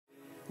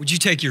Would you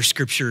take your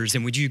scriptures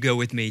and would you go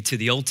with me to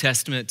the Old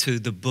Testament, to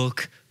the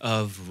book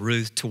of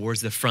Ruth,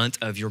 towards the front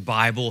of your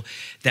Bible?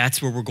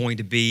 That's where we're going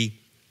to be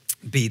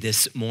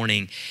this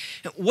morning.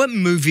 What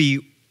movie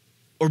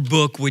or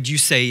book would you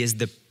say is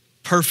the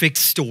perfect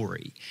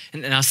story?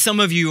 And now some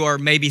of you are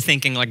maybe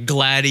thinking like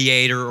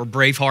Gladiator or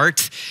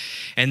Braveheart.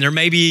 And there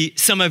may be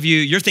some of you,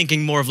 you're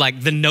thinking more of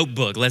like The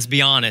Notebook, let's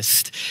be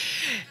honest.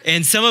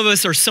 And some of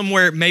us are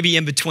somewhere maybe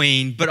in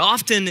between, but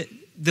often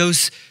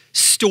those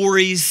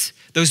stories,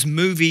 those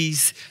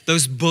movies,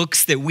 those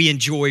books that we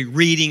enjoy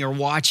reading or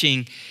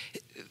watching,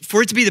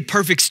 for it to be the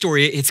perfect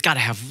story, it's got to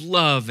have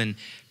love and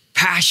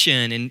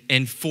passion.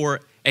 And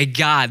for a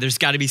God, there's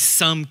got to be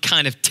some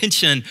kind of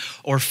tension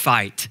or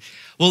fight.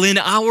 Well, in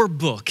our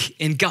book,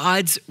 in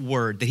God's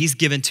word that he's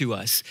given to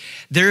us,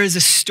 there is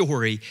a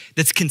story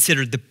that's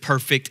considered the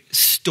perfect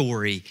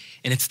story,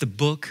 and it's the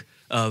book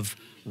of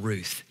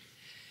Ruth.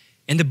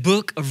 And the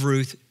book of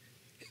Ruth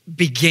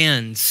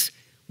begins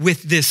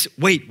with this,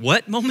 wait,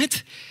 what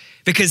moment?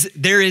 Because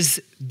there is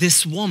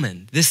this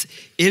woman, this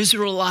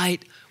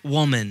Israelite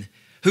woman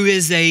who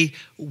is a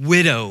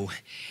widow,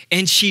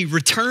 and she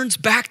returns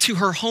back to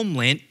her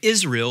homeland,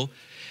 Israel,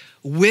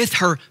 with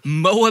her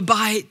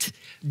Moabite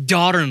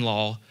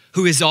daughter-in-law,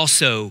 who is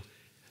also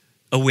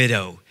a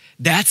widow.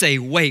 That's a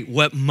wait,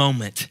 what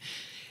moment?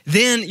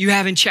 Then you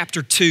have in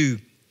chapter 2,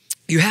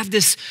 you have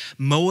this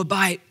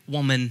Moabite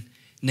woman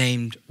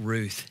named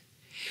Ruth.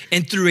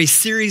 And through a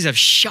series of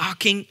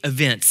shocking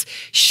events,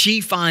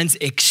 she finds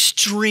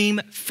extreme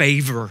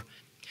favor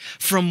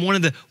from one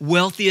of the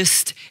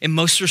wealthiest and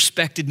most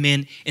respected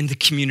men in the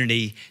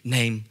community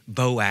named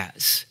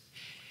Boaz.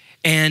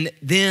 And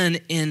then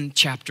in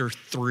chapter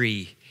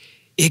 3,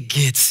 it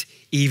gets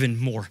even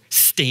more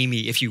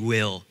steamy, if you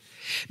will,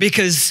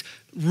 because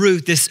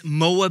Ruth, this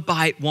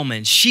Moabite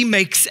woman, she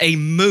makes a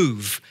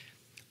move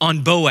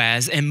on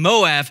Boaz, and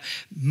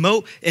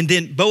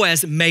then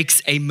Boaz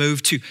makes a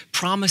move to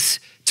promise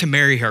to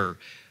marry her,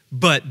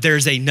 but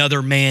there's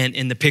another man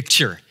in the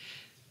picture.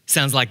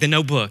 Sounds like The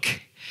Notebook.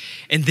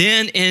 And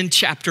then in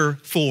chapter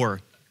 4,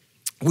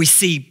 we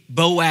see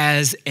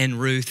Boaz and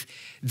Ruth,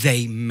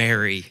 they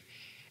marry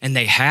and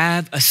they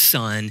have a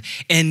son,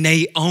 and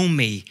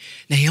Naomi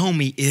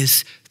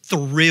is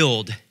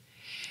thrilled.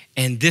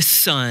 And this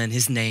son,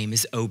 his name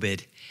is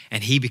Obed,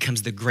 and he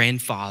becomes the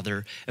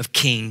grandfather of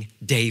King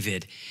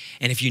David.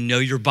 And if you know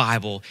your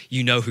Bible,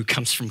 you know who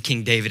comes from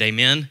King David,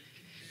 amen?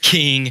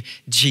 King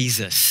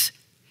Jesus.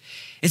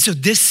 And so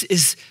this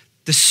is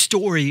the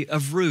story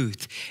of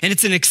Ruth. And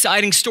it's an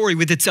exciting story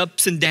with its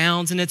ups and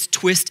downs and its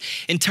twists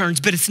and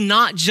turns, but it's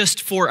not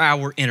just for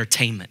our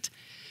entertainment.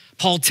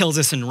 Paul tells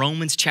us in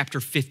Romans chapter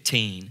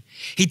 15,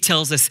 he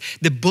tells us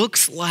the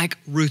books like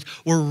Ruth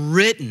were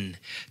written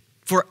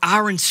for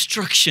our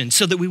instruction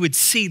so that we would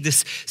see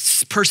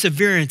this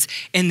perseverance,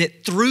 and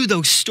that through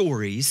those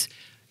stories,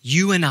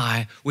 you and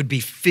I would be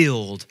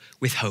filled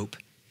with hope.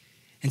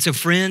 And so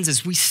friends,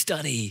 as we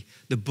study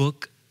the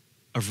book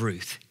of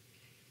Ruth,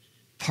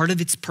 part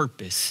of its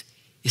purpose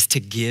is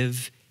to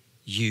give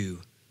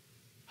you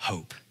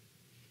hope.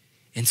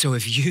 And so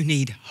if you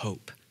need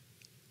hope,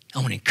 I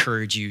want to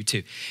encourage you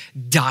to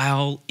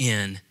dial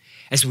in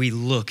as we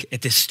look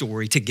at this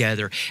story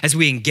together. As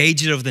we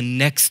engage it over the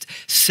next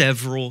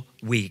several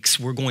weeks,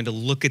 we're going to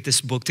look at this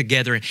book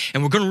together,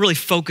 and we're going to really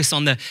focus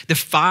on the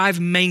 5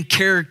 main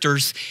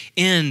characters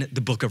in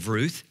the book of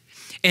Ruth.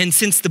 And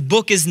since the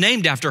book is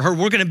named after her,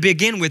 we're going to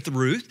begin with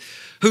Ruth,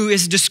 who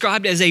is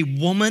described as a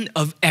woman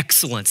of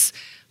excellence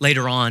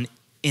later on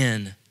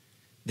in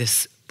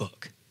this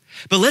book.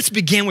 But let's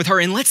begin with her,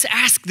 and let's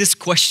ask this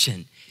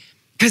question,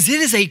 because it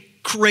is a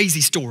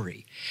crazy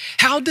story.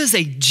 How does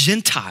a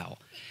Gentile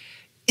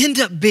end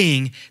up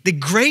being the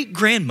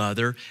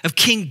great-grandmother of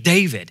King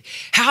David?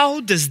 How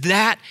does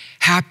that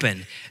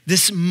happen?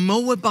 This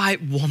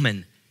Moabite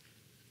woman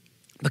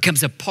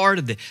becomes a part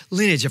of the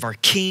lineage of our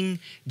King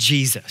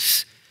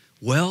Jesus.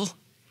 Well,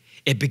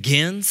 it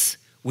begins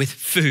with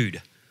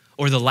food,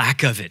 or the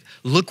lack of it.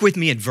 Look with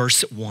me at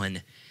verse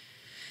 1.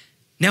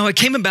 Now it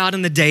came about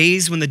in the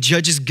days when the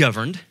judges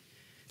governed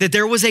that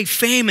there was a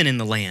famine in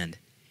the land.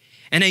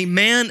 And a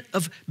man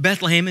of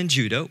Bethlehem in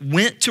Judah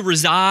went to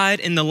reside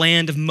in the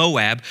land of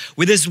Moab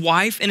with his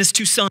wife and his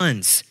 2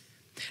 sons.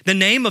 The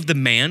name of the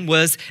man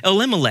was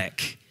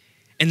Elimelech,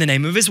 and the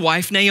name of his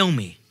wife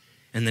Naomi.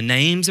 And the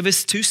names of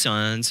his 2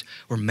 sons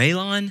were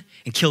Mahlon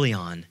and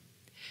Chilion,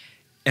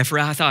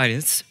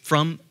 Ephrathites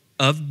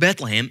of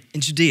Bethlehem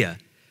in Judea.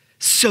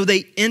 So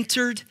they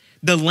entered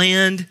the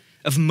land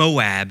of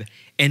Moab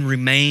and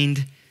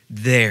remained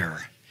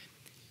there.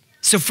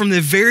 So from the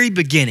very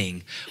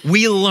beginning,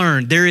 we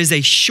learned there is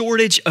a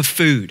shortage of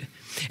food.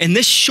 And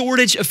this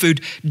shortage of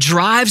food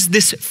drives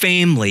this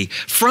family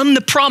from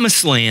the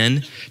promised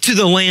land to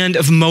the land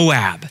of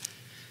Moab.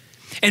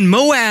 And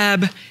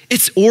Moab,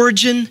 its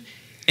origin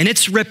and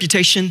its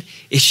reputation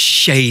is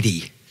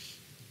shady.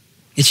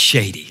 It's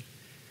shady.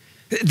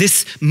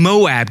 This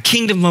Moab,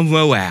 kingdom of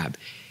Moab,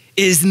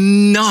 is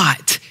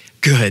not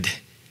good.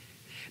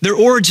 Their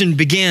origin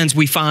begins,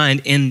 we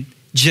find, in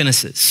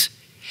Genesis.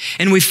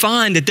 And we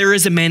find that there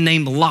is a man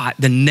named Lot,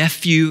 the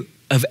nephew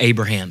of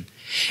Abraham.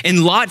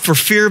 And Lot, for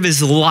fear of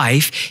his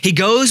life, he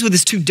goes with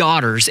his 2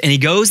 daughters and he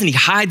goes and he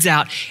hides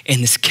out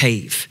in this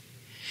cave.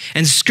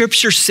 And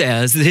scripture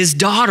says that his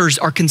daughters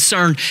are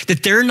concerned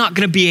that they're not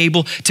going to be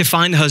able to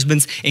find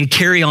husbands and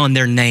carry on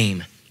their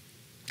name.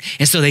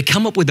 And so they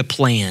come up with a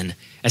plan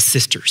as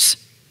sisters.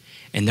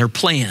 And their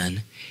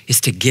plan is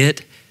to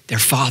get their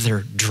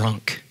father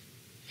drunk.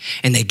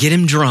 And they get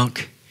him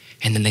drunk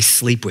and then they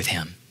sleep with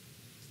him.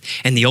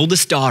 And the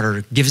oldest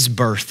daughter gives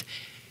birth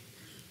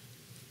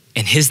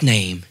and his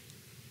name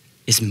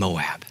is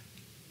Moab.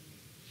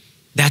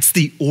 That's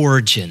the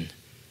origin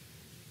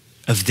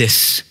of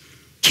this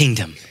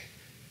kingdom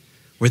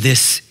where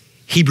this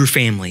Hebrew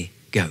family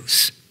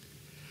goes.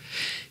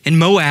 And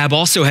Moab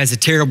also has a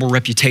terrible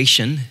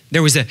reputation.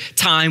 There was a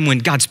time when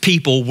God's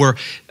people were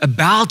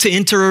about to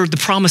enter the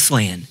promised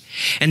land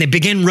and they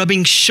began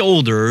rubbing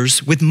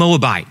shoulders with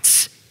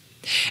Moabites.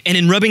 And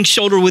in rubbing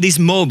shoulder with these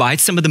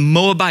Moabites, some of the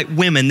Moabite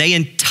women, they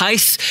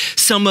entice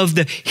some of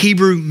the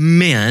Hebrew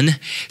men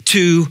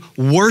to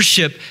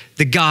worship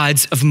the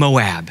gods of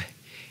Moab.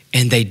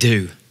 And they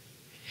do.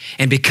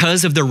 And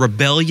because of their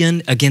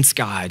rebellion against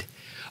God,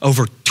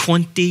 over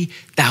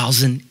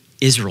 20,000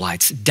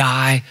 Israelites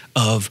die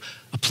of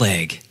a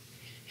plague.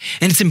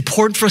 And it's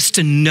important for us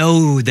to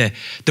know the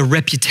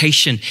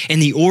reputation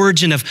and the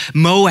origin of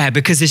Moab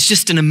because it's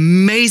just an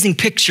amazing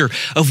picture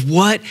of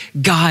what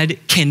God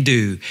can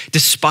do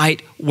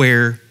despite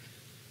where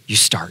you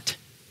start.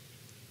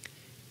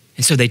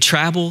 And so they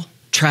travel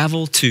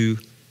to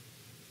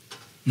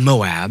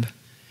Moab,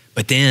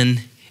 but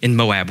then in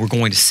Moab, we're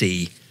going to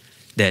see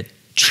that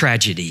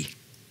tragedy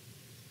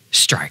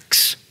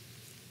strikes.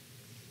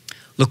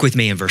 Look with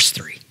me in verse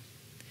 3.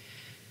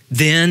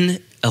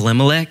 Then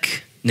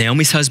Elimelech,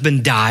 Naomi's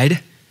husband,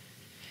 died,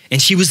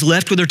 and she was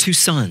left with her 2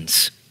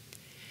 sons.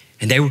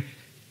 And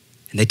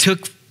they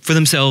took for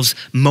themselves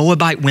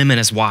Moabite women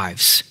as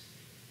wives.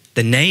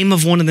 The name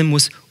of one of them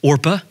was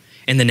Orpah,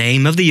 and the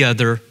name of the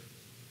other,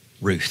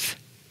 Ruth.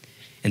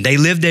 And they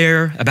lived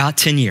there about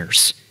 10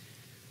 years.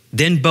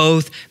 Then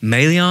both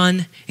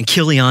Malion and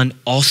Kilion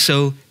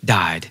also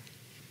died,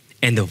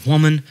 and the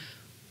woman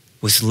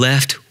was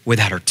left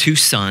without her 2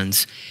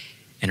 sons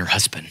and her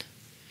husband.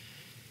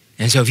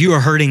 And so if you are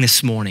hurting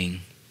this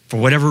morning, for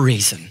whatever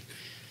reason,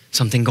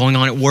 something going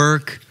on at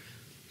work,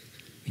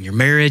 in your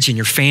marriage, in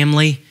your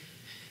family,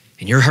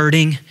 and you're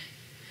hurting,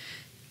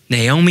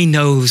 Naomi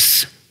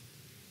knows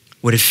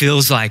what it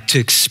feels like to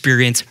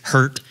experience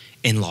hurt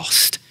and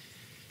lost.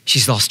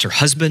 She's lost her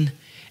husband,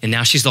 and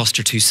now she's lost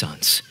her 2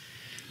 sons.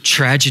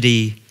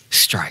 Tragedy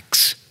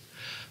strikes.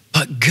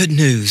 But good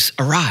news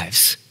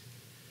arrives.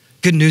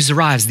 Good news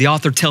arrives. The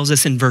author tells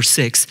us in verse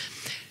 6,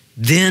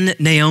 then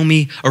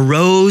Naomi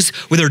arose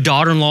with her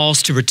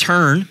daughter-in-laws to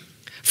return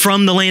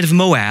from the land of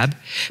Moab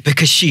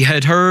because she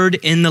had heard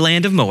in the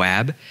land of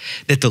Moab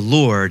that the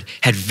Lord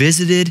had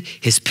visited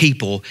his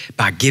people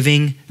by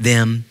giving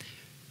them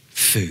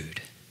food.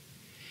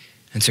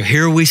 And so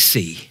here we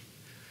see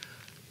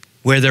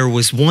where there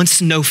was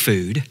once no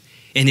food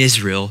in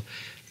Israel,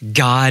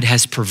 God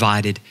has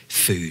provided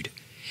food.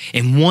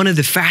 And one of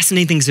the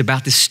fascinating things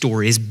about this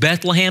story is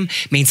Bethlehem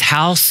means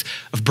house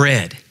of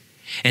bread.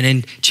 And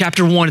in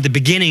chapter 1 at the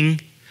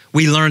beginning,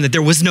 we learned that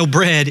there was no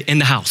bread in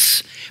the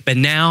house. But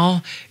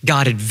now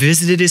God had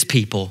visited his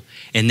people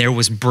and there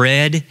was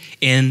bread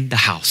in the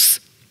house.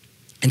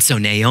 And so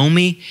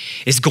Naomi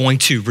is going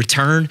to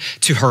return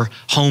to her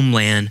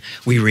homeland,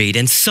 we read.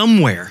 And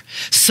somewhere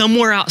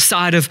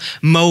outside of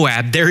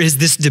Moab, there is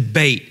this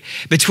debate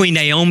between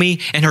Naomi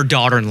and her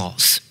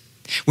daughter-in-laws.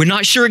 We're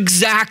not sure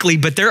exactly,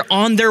 but they're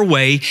on their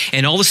way.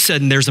 And all of a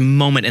sudden there's a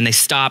moment and they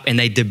stop and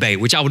they debate,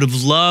 which I would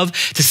have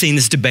loved to see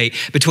this debate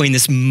between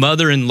this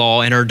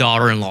mother-in-law and her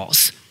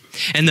daughter-in-laws.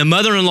 And the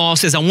mother-in-law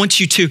says, I want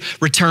you to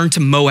return to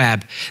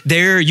Moab.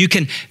 There you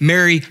can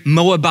marry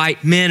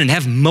Moabite men and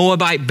have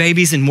Moabite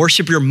babies and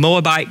worship your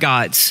Moabite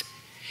gods.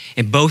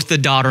 And both the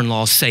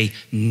daughter-in-laws say,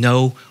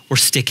 no, we're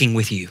sticking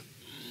with you.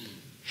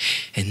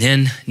 And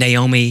then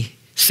Naomi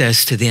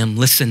says to them,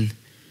 listen,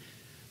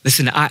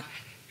 I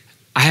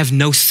have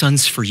no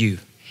sons for you.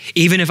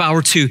 Even if I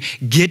were to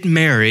get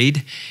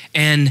married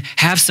and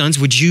have sons,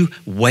 would you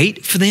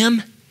wait for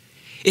them?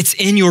 It's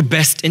in your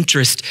best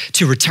interest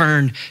to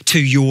return to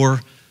your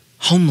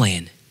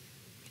homeland.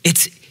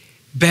 It's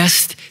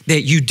best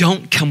that you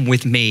don't come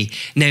with me,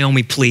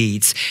 Naomi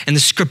pleads. And the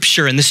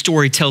scripture and the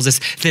story tells us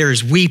there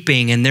is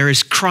weeping and there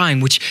is crying,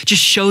 which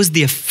just shows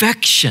the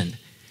affection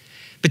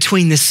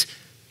between this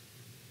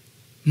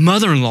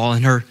mother-in-law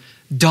and her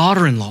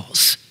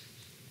daughter-in-laws.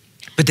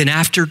 But then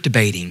after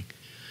debating,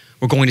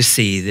 we're going to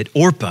see that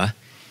Orpah,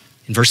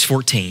 in verse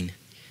 14,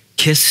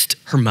 kissed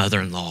her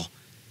mother-in-law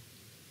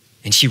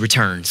and she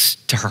returns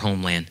to her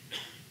homeland.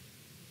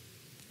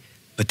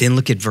 But then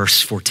look at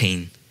verse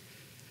 14.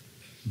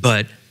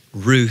 But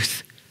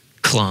Ruth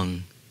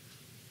clung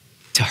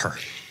to her.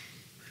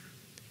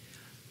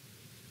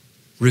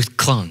 Ruth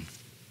clung.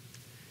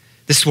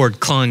 This word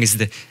clung is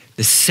the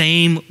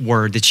same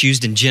word that's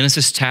used in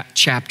Genesis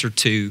chapter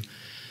 2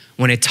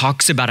 when it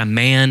talks about a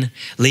man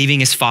leaving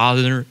his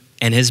father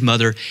and his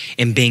mother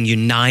and being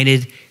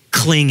united,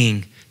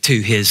 clinging to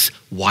his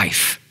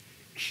wife.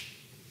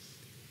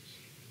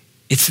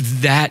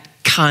 It's that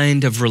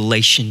kind of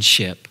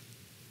relationship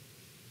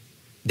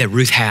that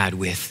Ruth had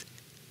with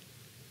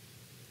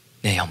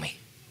Naomi.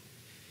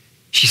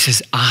 She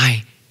says,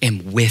 I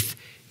am with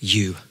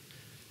you.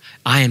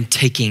 I am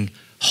taking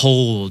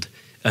hold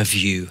of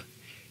you.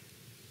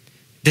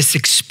 This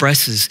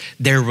expresses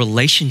their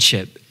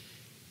relationship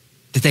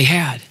that they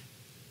had.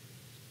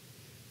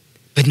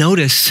 But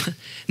notice,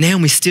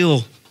 Naomi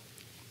still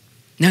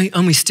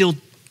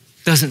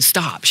doesn't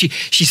stop.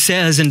 She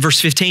says in verse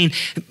 15,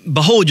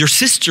 behold, your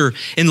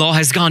sister-in-law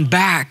has gone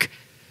back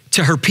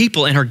to her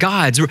people and her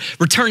gods.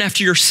 Return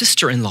after your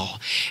sister-in-law.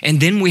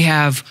 And then we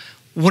have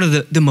one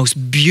of the most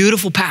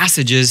beautiful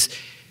passages,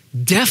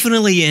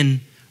 definitely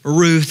in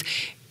Ruth,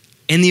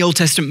 in the Old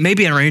Testament,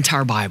 maybe in our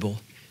entire Bible.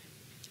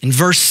 In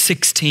verse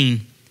 16,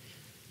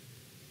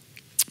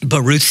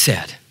 but Ruth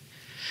said,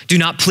 do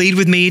not plead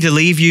with me to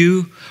leave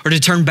you or to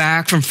turn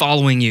back from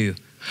following you.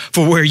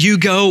 For where you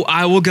go,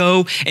 I will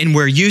go, and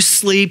where you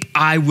sleep,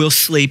 I will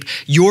sleep.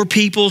 Your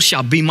people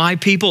shall be my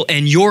people,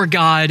 and your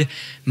God,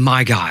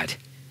 my God.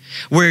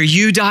 Where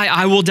you die,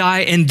 I will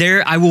die, and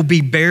there I will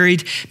be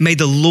buried. May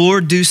the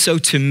Lord do so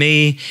to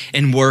me,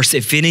 and worse,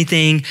 if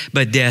anything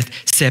but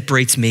death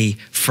separates me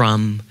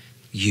from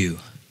you.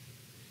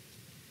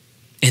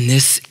 In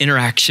this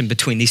interaction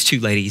between these two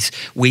ladies,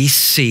 we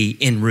see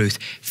in Ruth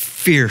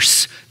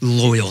fierce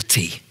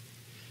loyalty.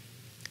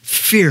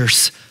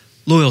 Fierce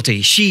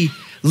loyalty. She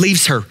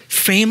leaves her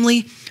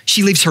family,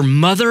 she leaves her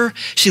mother,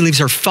 she leaves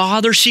her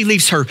father, she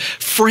leaves her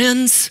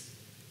friends,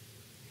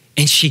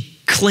 and she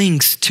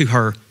clings to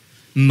her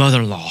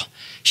mother-in-law.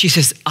 She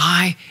says,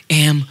 I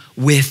am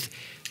with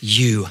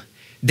you.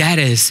 That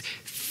is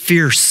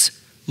fierce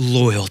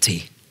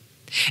loyalty.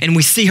 And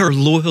we see her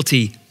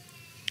loyalty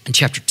in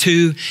chapter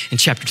 2 and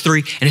chapter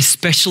 3, and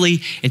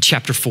especially in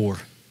chapter 4.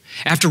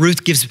 After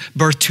Ruth gives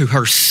birth to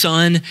her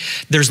son,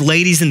 there's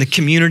ladies in the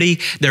community,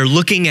 they're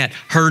looking at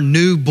her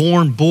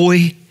newborn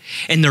boy,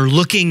 and they're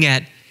looking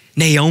at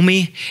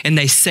Naomi, and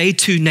they say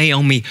to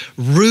Naomi,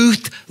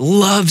 Ruth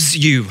loves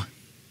you.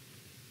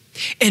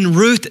 And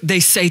Ruth,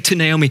 they say to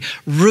Naomi,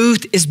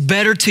 Ruth is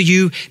better to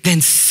you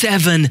than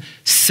 7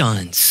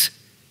 sons.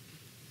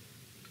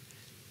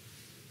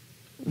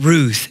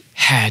 Ruth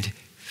had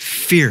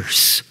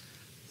fierce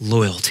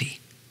loyalty.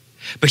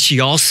 But she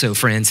also,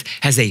 friends,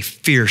 has a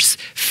fierce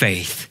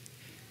faith.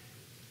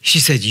 She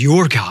said,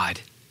 your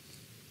God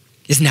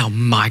is now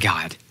my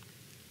God.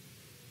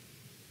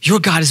 Your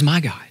God is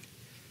my God.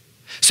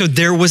 So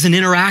there was an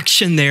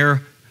interaction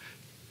there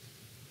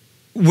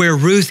where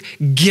Ruth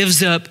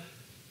gives up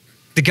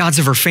the gods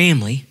of her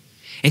family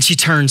and she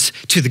turns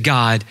to the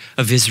God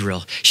of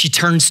Israel. She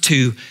turns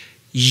to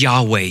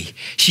Yahweh.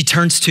 She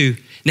turns to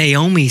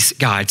Naomi's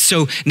God.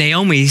 So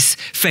Naomi's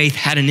faith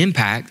had an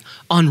impact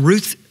on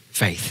Ruth's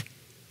faith.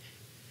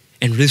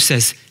 And Ruth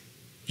says,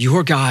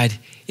 your God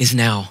is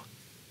now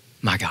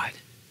my God.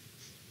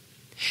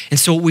 And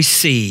so what we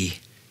see,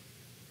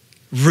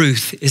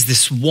 Ruth is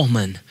this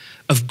woman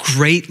of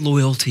great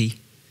loyalty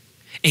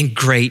and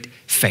great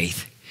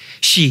faith.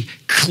 She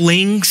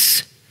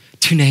clings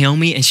to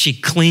Naomi and she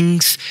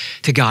clings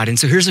to God. And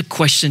so here's a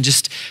question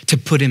just to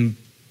put in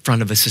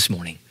front of us this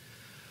morning.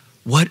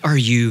 What are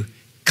you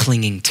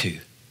clinging to?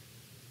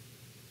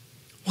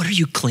 What are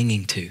you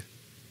clinging to?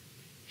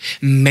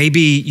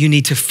 Maybe you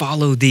need to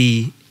follow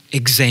the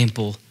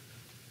example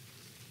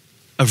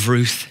of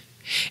Ruth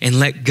and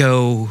let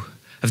go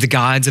of the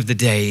gods of the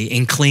day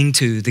and cling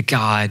to the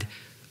God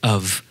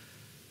of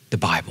the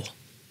Bible.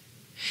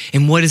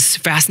 And what is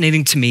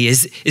fascinating to me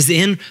is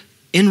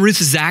in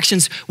Ruth's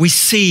actions, we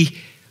see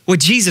what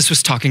Jesus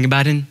was talking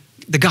about in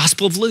the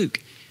Gospel of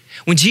Luke.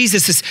 When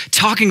Jesus is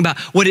talking about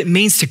what it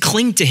means to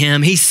cling to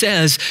him, he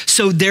says,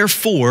 so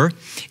therefore,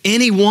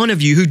 any one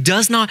of you who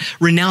does not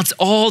renounce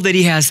all that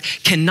he has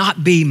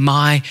cannot be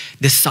my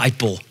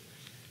disciple.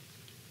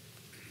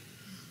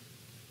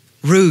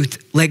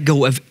 Ruth let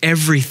go of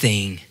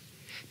everything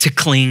to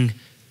cling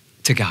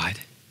to God.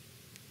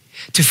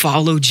 To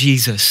follow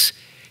Jesus,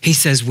 he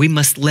says we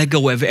must let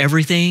go of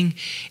everything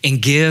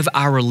and give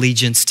our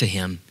allegiance to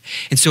him.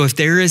 And so if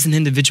there is an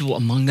individual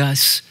among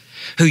us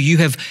who you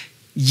have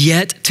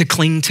yet to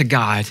cling to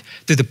God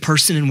through the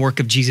person and work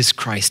of Jesus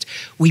Christ,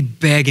 we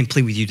beg and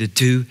plead with you to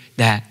do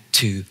that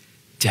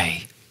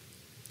today.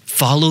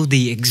 Follow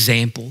the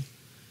example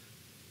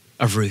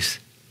of Ruth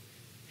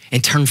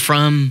and turn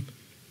from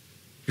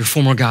your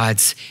former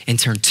gods and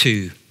turn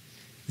to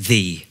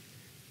the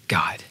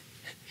God.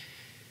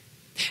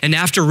 And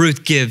after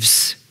Ruth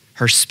gives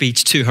her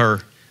speech to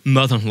her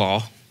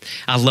mother-in-law,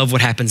 I love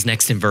what happens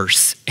next in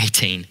verse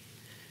 18. It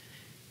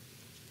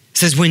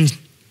says, when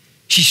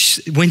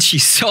she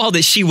saw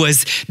that she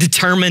was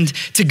determined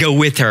to go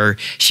with her,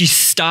 she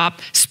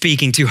stopped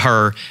speaking to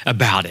her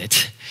about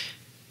it.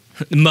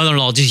 The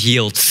mother-in-law just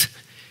yields.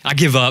 I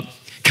give up.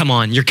 Come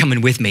on, you're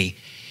coming with me.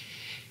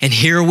 And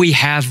here we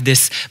have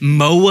this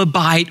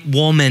Moabite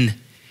woman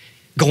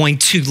going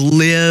to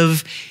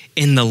live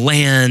in the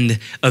land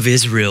of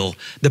Israel,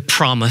 the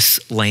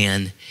promised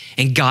land.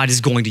 And God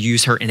is going to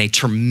use her in a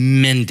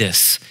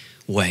tremendous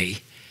way.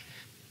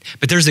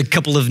 But there's a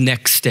couple of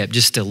next steps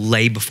just to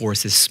lay before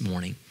us this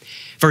morning.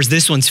 First,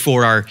 this one's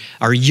for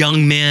our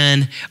young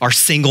men, our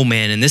single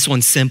men, and this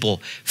one's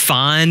simple.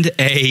 Find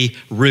a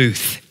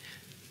Ruth.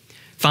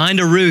 Find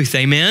a Ruth,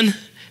 amen?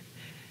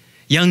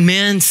 Young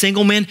men,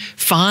 single men,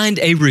 find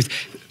a Ruth.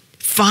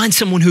 Find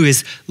someone who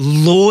is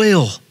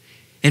loyal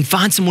and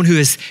find someone who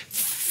is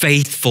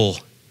faithful.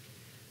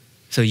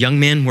 So young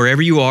men,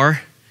 wherever you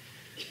are,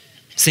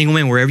 single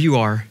men, wherever you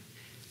are,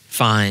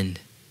 find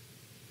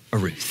a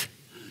Ruth.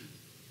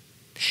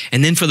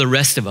 And then for the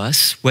rest of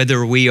us,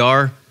 whether we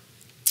are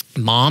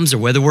moms or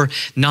whether we're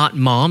not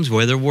moms,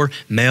 whether we're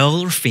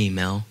male or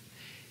female,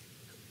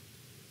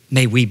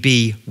 may we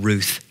be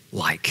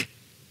Ruth-like.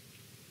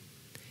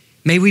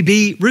 May we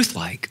be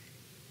Ruth-like.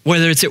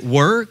 Whether it's at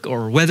work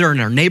or whether in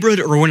our neighborhood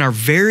or in our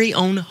very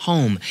own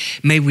home,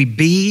 may we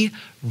be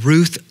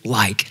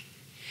Ruth-like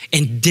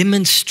and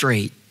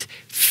demonstrate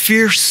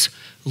fierce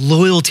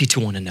loyalty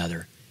to one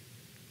another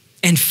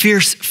and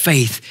fierce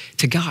faith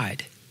to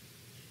God.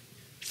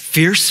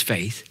 Fierce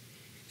faith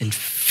and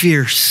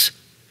fierce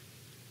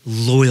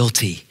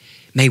loyalty.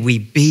 May we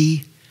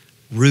be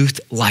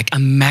Ruth-like.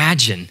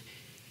 Imagine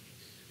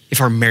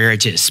if our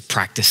marriages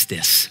practice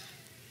this.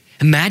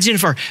 Imagine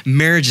if our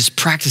marriages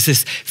practice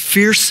this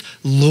fierce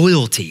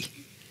loyalty.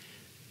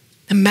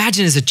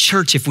 Imagine as a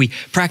church if we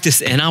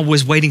practice, and I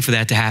was waiting for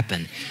that to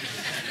happen.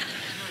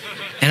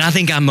 And I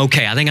think I'm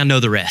okay. I think I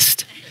know the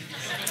rest.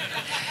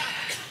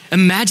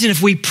 Imagine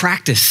if we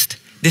practiced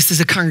this as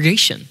a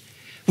congregation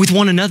with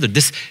one another,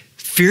 this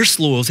fierce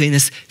loyalty and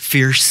this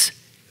fierce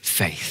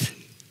faith.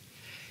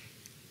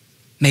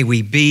 May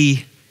we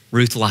be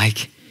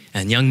Ruth-like,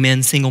 and young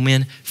men, single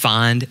men,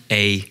 find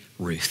a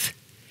Ruth.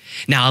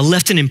 Now, I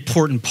left an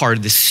important part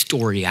of this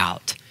story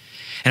out,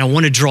 and I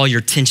want to draw your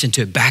attention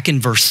to it back in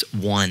verse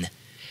 1.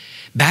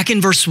 Back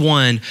in verse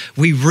 1,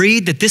 we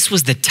read that this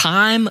was the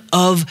time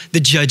of the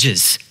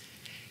judges.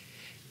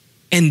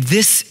 And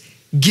this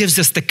gives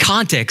us the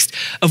context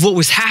of what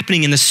was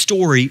happening in the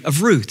story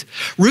of Ruth.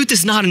 Ruth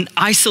is not an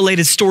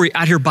isolated story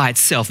out here by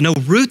itself. No,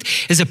 Ruth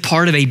is a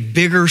part of a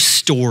bigger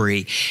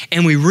story.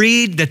 And we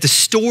read that the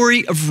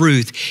story of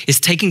Ruth is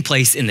taking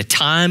place in the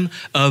time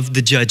of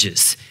the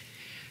judges.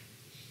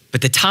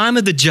 But the time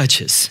of the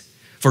judges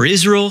for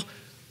Israel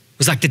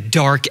was like the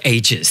dark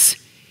ages.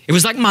 It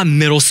was like my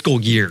middle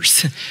school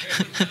years.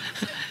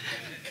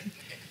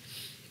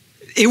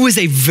 It was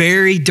a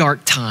very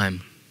dark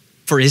time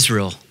for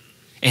Israel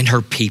and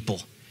her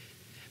people.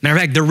 Matter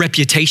of fact, their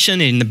reputation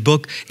in the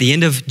book, the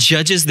end of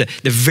Judges, the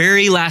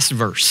very last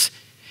verse,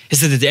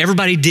 is that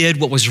everybody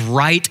did what was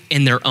right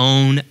in their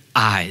own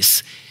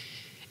eyes.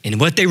 And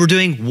what they were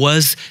doing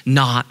was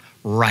not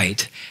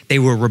right. They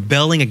were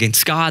rebelling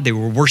against God. They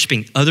were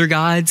worshiping other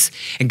gods.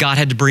 And God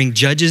had to bring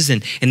judges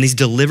and these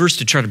deliverers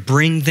to try to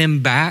bring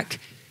them back.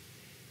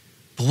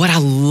 But what I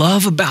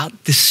love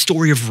about this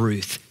story of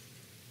Ruth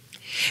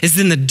is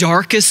in the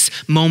darkest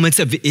moments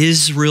of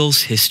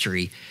Israel's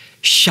history,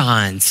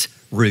 shines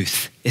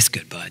Ruth. It's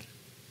good, bud.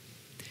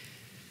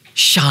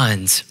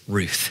 Shines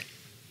Ruth.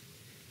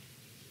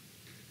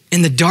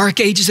 In the dark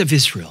ages of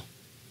Israel,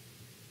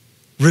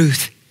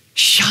 Ruth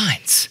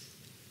shines.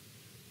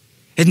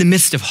 In the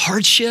midst of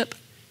hardship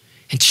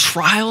and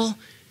trial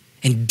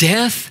and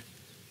death,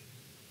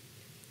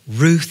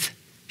 Ruth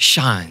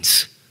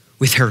shines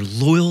with her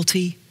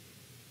loyalty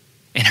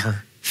and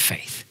her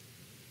faith.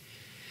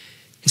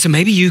 And so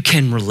maybe you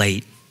can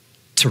relate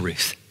to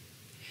Ruth.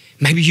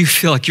 Maybe you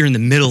feel like you're in the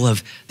middle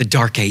of the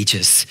dark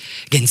ages,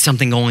 getting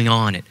something going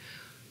on at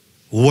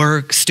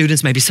work,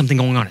 students, maybe something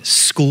going on at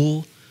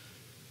school,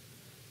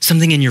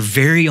 something in your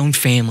very own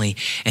family,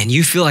 and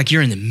you feel like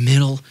you're in the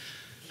middle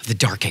of the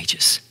dark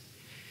ages.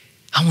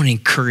 I want to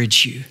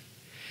encourage you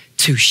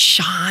to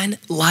shine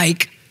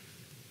like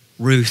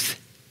Ruth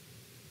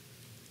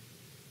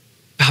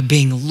by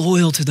being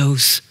loyal to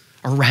those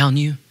around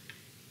you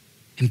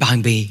and by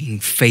being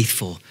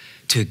faithful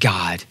to a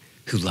God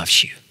who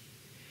loves you.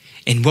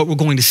 And what we're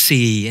going to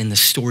see in the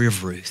story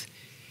of Ruth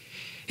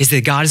is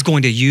that God is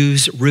going to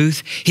use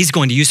Ruth. He's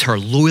going to use her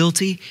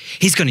loyalty.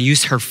 He's going to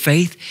use her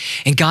faith.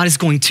 And God is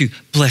going to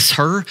bless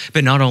her,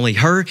 but not only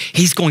her,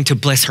 he's going to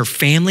bless her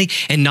family,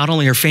 and not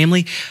only her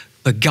family,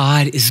 but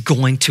God is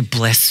going to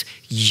bless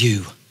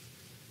you.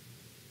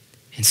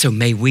 And so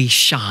may we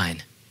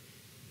shine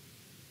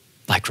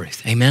like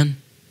Ruth. Amen.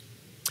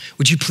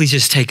 Would you please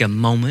just take a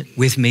moment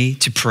with me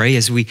to pray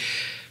as we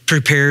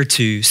prepare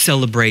to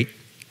celebrate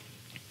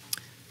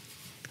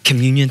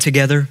communion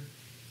together?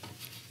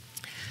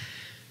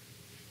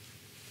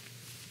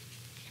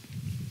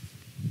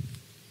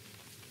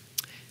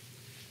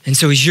 And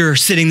so as you're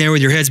sitting there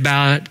with your heads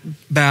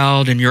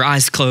bowed and your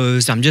eyes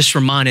closed, I'm just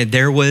reminded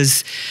there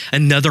was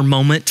another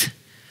moment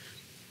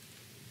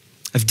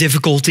of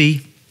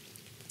difficulty,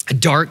 a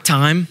dark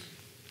time.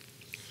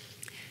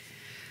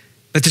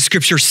 But the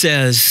scripture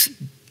says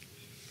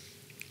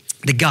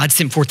that God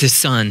sent forth his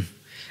son,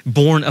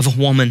 born of a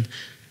woman,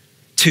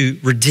 to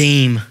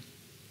redeem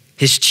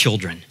his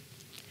children.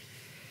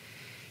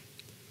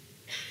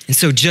 And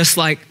so just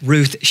like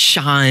Ruth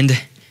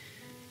shined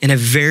in a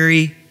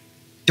very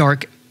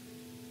dark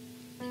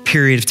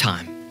period of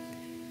time,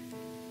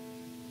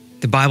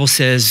 the Bible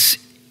says,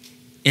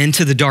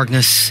 into the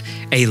darkness,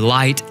 a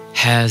light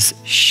has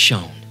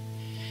shone.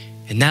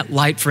 And that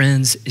light,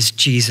 friends, is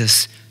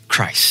Jesus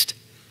Christ.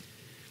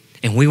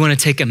 And we want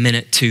to take a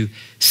minute to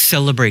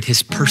celebrate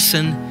his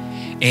person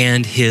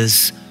and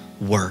his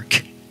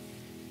work.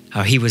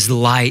 How he was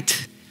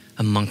light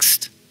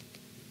amongst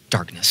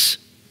darkness.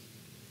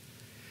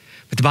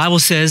 But the Bible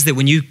says that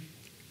when you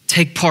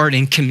take part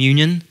in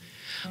communion,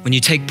 when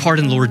you take part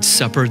in the Lord's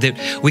Supper,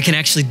 that we can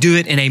actually do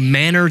it in a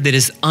manner that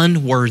is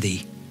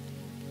unworthy.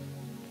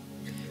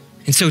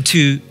 And so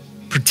to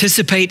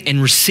participate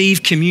and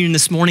receive communion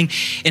this morning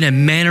in a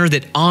manner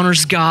that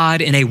honors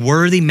God, in a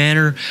worthy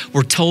manner,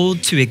 we're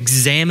told to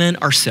examine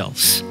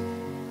ourselves.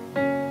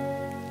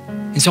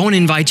 And so I want to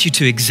invite you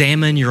to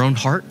examine your own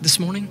heart this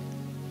morning.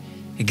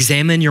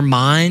 Examine your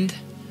mind,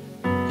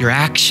 your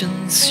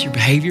actions, your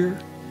behavior.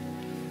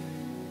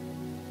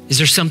 Is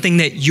there something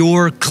that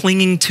you're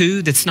clinging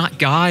to that's not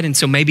God? And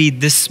so maybe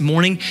this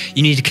morning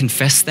you need to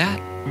confess that.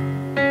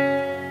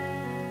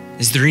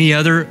 Is there any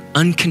other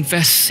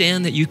unconfessed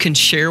sin that you can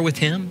share with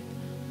him?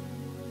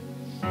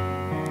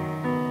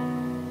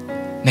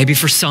 Maybe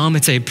for some,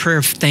 it's a prayer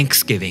of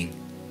thanksgiving.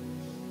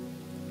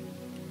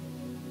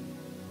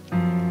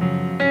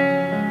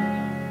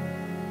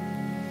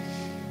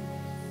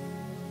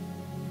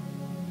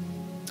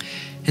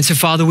 And so,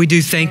 Father, we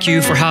do thank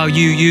you for how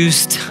you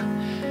used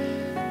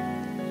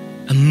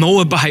a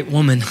Moabite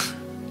woman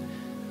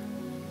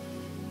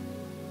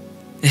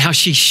and how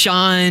she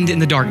shined in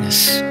the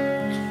darkness.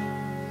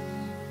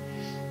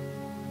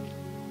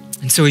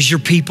 And so as your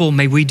people,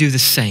 may we do the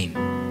same.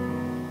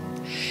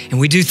 And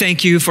we do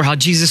thank you for how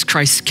Jesus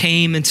Christ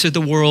came into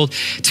the world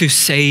to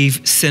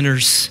save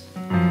sinners.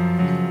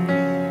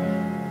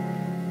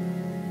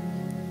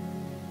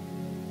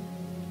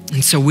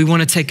 And so we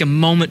want to take a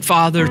moment,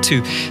 Father,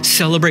 to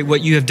celebrate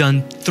what you have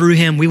done through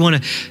him. We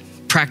want to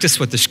practice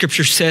what the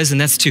scripture says, and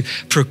that's to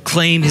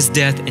proclaim his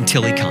death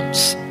until he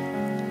comes.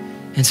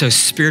 And so,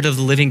 Spirit of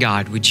the living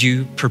God, would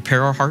you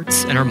prepare our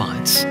hearts and our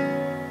minds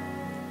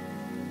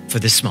for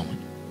this moment?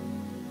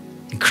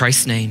 In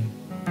Christ's name,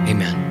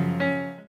 amen.